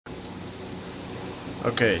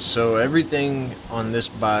Okay, so everything on this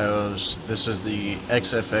BIOS, this is the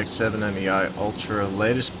XFX 790i Ultra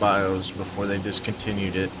latest BIOS before they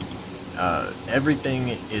discontinued it.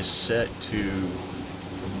 Everything is set to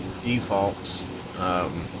default,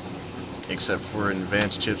 except for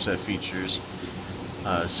advanced chipset features.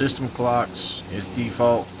 System clocks is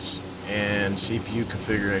default, and CPU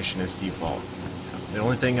configuration is default. The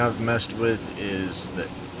only thing I've messed with is the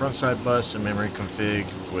front side bus and memory config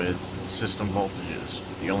with system voltages.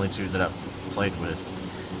 The only two that I've played with.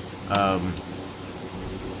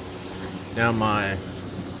 Now my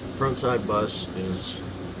front side bus is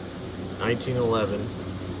 1911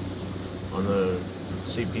 on the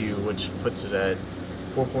CPU, which puts it at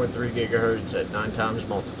 4.3 gigahertz at 9 times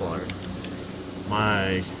multiplier.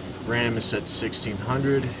 My RAM is set to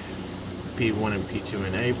 1600, P1 and P2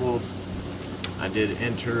 enabled. I did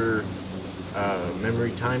enter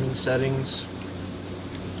memory timing settings,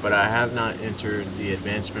 but I have not entered the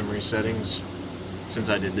advanced memory settings. Since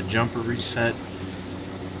I did the jumper reset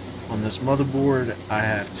on this motherboard, I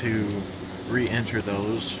have to re-enter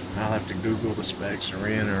those. I'll have to Google the specs and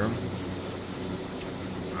re-enter them.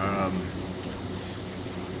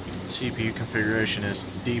 CPU configuration is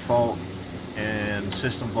default, and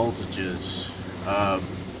system voltages.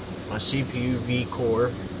 My CPU V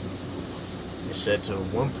core is set to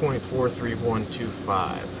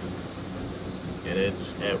 1.43125, and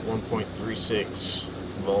it's at 1.36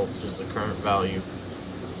 volts is the current value.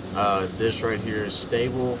 This right here is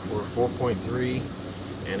stable for 4.3,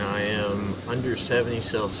 and I am under 70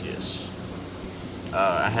 Celsius.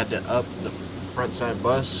 I had to up the front side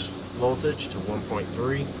bus voltage to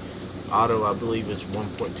 1.3. Auto, I believe, is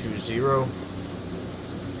 1.20.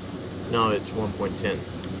 No, it's 1.10.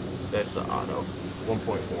 That's the auto.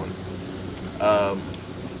 1.1.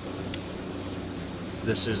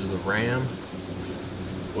 This is the RAM,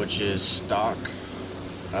 which is stock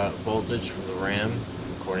voltage for the RAM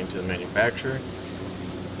according to the manufacturer.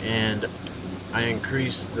 And I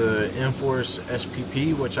increased the Enforce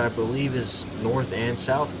SPP, which I believe is North and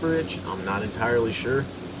South Bridge. I'm not entirely sure.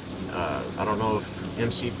 I don't know if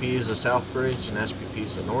MCP is a South Bridge and SPP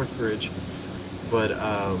is a North Bridge, but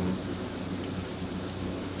on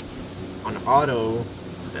auto,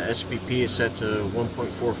 the SPP is set to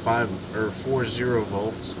 1.45 or 40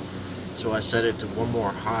 volts, so I set it to one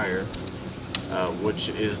more higher, which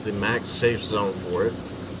is the max safe zone for it,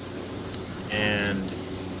 and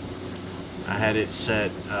I had it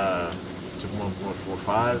set to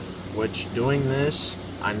 1.45, which doing this,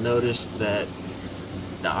 I noticed that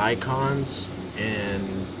the icons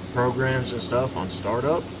and programs and stuff on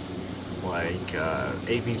startup, like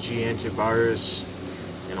AVG antivirus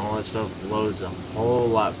and all that stuff, loads a whole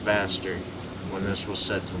lot faster when this was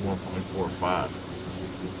set to 1.45.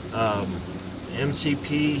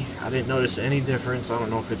 MCP, I didn't notice any difference. I don't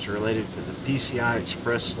know if it's related to the PCI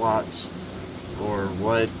Express slots or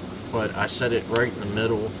what, but I set it right in the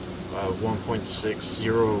middle,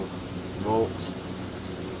 1.60 volts,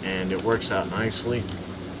 and it works out nicely.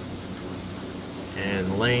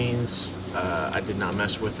 And lanes, I did not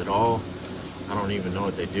mess with at all. I don't even know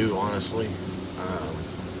what they do, honestly.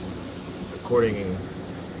 According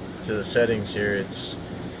to the settings here, it's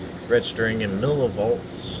registering in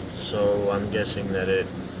millivolts, so I'm guessing that it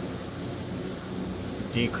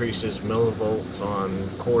decreases millivolts on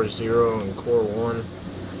core 0 and core 1.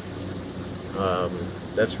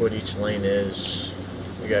 That's what each lane is.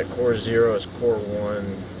 We got core 0 is core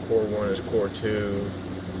 1, core 1 is core 2,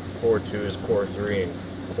 core 2 is core 3, and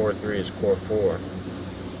core 3 is core 4.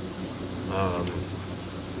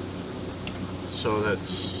 So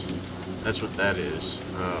that's what that is.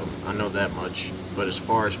 I know that much, but as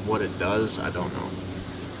far as what it does, I don't know.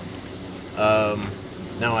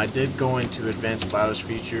 Now I did go into advanced BIOS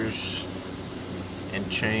features and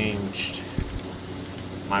changed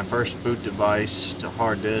my first boot device to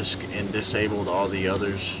hard disk and disabled all the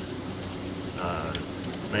others.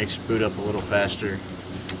 Makes boot up a little faster.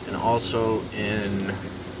 And also in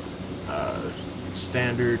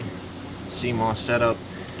standard CMOS setup,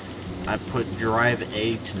 I put drive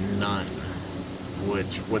A to none,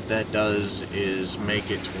 which what that does is make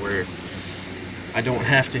it to where I don't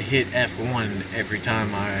have to hit F1 every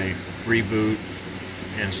time I reboot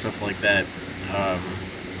and stuff like that.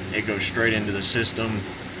 It goes straight into the system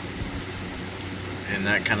and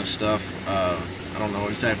that kind of stuff. I don't know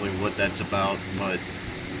exactly what that's about, but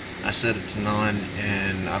I set it to none,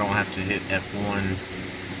 and I don't have to hit F1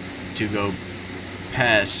 to go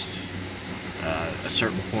past a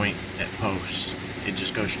certain point at post. It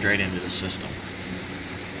just goes straight into the system.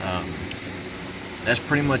 That's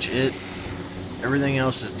pretty much it. Everything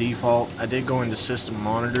else is default. I did go into system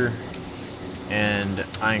monitor and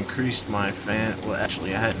I increased my fan. Well,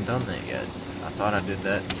 actually, I hadn't done that yet. I thought I did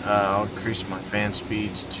that. I'll increase my fan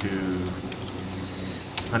speeds to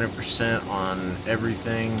 100% on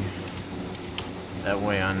everything. That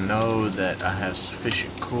way I know that I have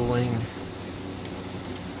sufficient cooling.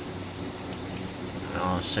 And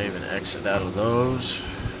I'll save and exit out of those.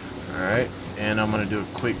 Alright, and I'm going to do a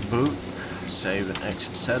quick boot. Save and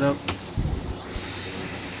exit setup.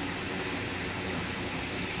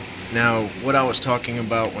 Now, what I was talking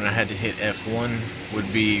about when I had to hit F1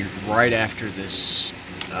 would be right after this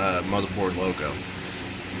motherboard logo.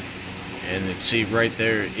 And see, right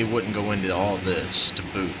there, it wouldn't go into all this to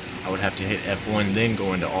boot. I would have to hit F1, then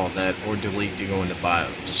go into all that, or delete to go into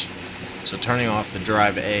BIOS. So turning off the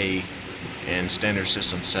drive A and standard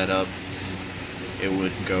system setup, it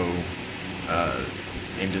would go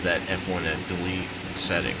into that F1 and delete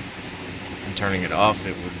setting. And turning it off,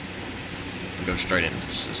 it would go straight into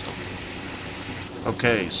the system.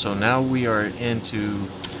 Okay, so now we are into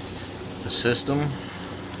the system.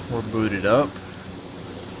 We're booted up.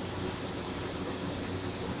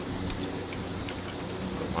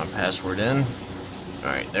 Put my password in.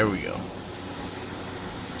 Alright, there we go.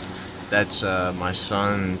 That's my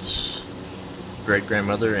son's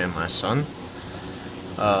great-grandmother and my son.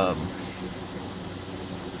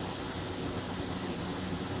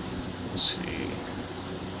 Let's see.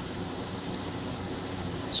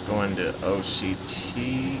 Let's go into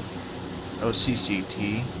OCCT,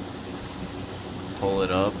 pull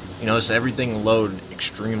it up. You notice everything load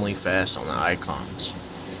extremely fast on the icons.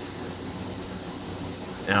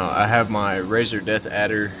 Now I have my Razer Death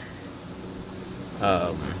Adder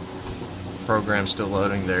program still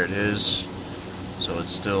loading. There it is. So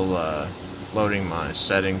it's still loading my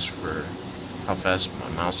settings for how fast my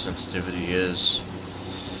mouse sensitivity is.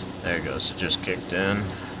 There it goes. It just kicked in.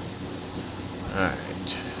 Alright.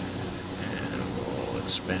 And we'll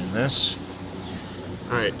expand this.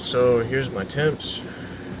 Alright, so here's my temps.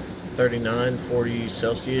 39, 40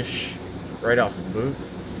 Celsius right off the boot.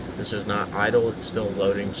 This is not idle, it's still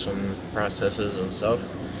loading some processes and stuff.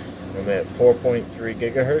 I'm at 4.3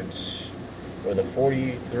 gigahertz with a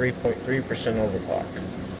 43.3% overclock.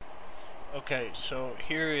 Okay, so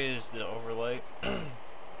here is the overlay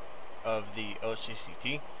of the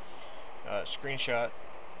OCCT screenshot.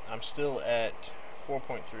 I'm still at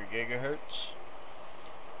 4.3 gigahertz.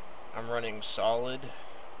 I'm running solid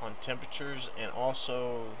on temperatures, and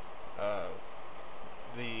also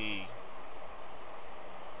the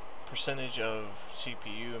percentage of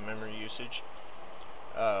CPU and memory usage.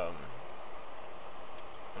 I'm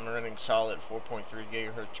running solid 4.3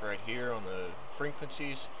 gigahertz right here on the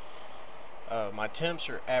frequencies. My temps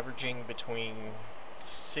are averaging between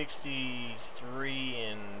 63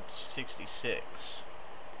 and 66.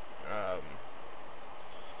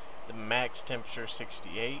 The max temperature is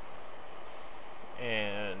 68,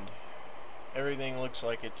 and everything looks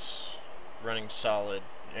like it's running solid,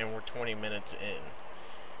 and we're 20 minutes in.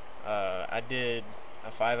 I did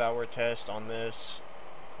a 5-hour test on this,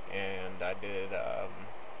 and I did a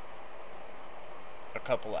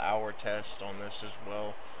couple of hour tests on this as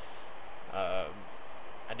well. I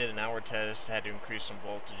did an hour test, had to increase some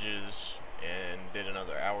voltages, and did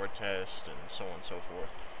another hour test, and so on and so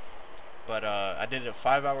forth. But I did a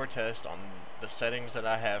 5-hour test on the settings that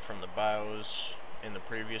I have from the BIOS in the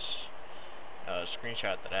previous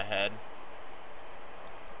screenshot that I had,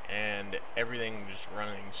 and everything is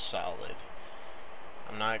running solid.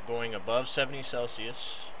 I'm not going above 70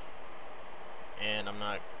 Celsius, and I'm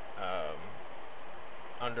not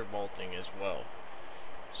undervolting as well.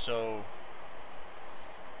 So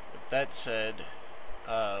with that said,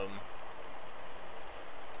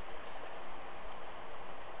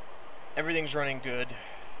 everything's running good,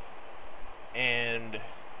 and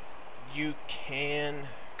you can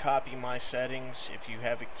copy my settings if you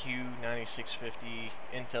have a Q9650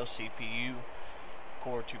 Intel CPU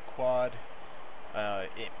Core 2 Quad.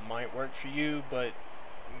 It might work for you, but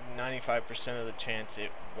 95% of the chance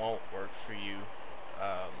it won't work for you,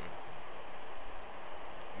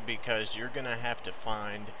 because you're gonna have to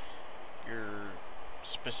find your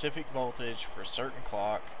specific voltage for a certain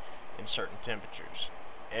clock in certain temperatures.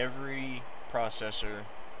 Every processor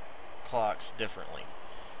clocks differently,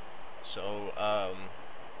 so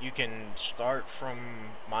you can start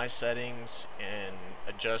from my settings and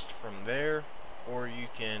adjust from there, or you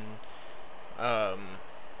can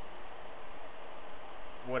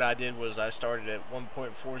what I did was I started at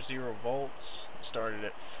 1.40 volts, started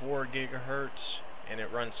at 4 gigahertz, and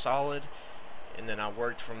it runs solid, and then I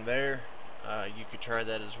worked from there. You could try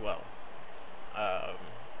that as well.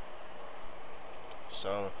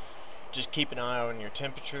 So just keep an eye on your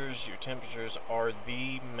temperatures. Your temperatures are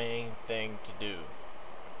the main thing to do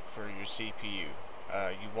for your CPU.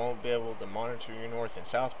 You won't be able to monitor your north and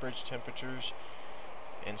south bridge temperatures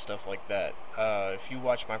and stuff like that. If you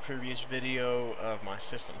watch my previous video of my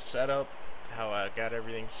system setup, how I got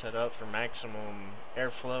everything set up for maximum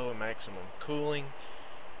airflow and maximum cooling,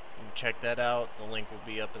 you can check that out. The link will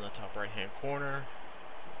be up in the top right hand corner.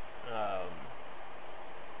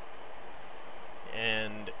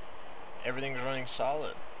 And everything's running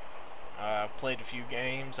solid. I've played a few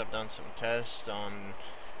games. I've done some tests on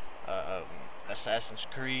Assassin's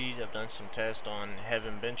Creed. I've done some tests on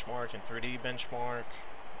Heaven Benchmark and 3D Benchmark,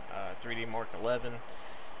 3D Mark 11.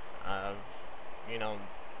 You know,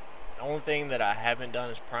 the only thing that I haven't done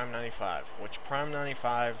is Prime 95, which Prime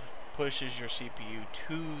 95 pushes your CPU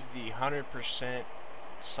to the 100%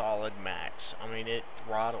 solid max. I mean, it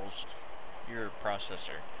throttles your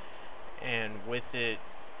processor, and with it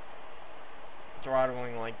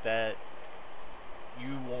throttling like that,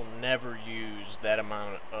 you will never use that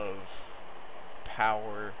amount of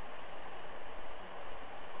power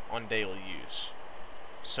on daily use.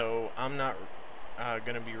 So I'm not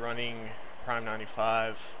going to be running Prime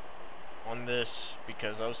 95 on this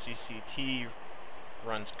because OCCT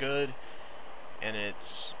runs good, and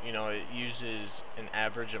it's, you know, it uses an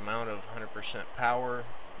average amount of 100% power.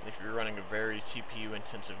 If you're running a very CPU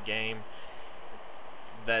intensive game,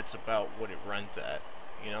 that's about what it runs at.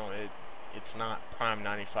 You know, it's not Prime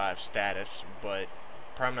 95 status, but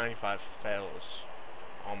Prime 95 fails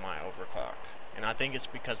on my overclock, and I think it's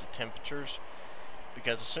because of temperatures.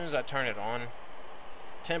 Because as soon as I turn it on,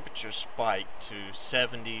 temperatures spike to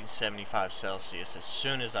 70, 75 Celsius as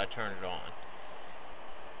soon as I turn it on.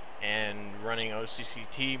 And running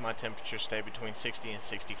OCCT, my temperatures stay between 60 and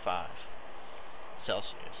 65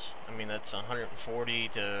 Celsius. I mean, that's 140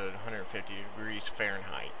 to 150 degrees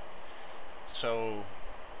Fahrenheit. So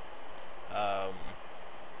I'm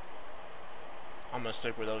gonna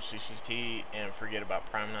stick with OCCT and forget about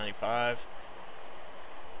Prime 95.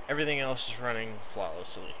 Everything else is running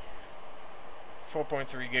flawlessly.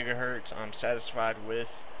 4.3 gigahertz I'm satisfied with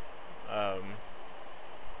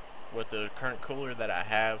the current cooler that I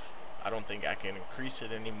have. I don't think I can increase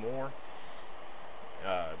it anymore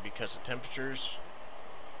because of temperatures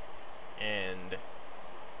and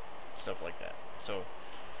stuff like that. So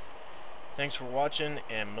thanks for watching,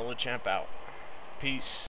 and Millichamp out. Peace.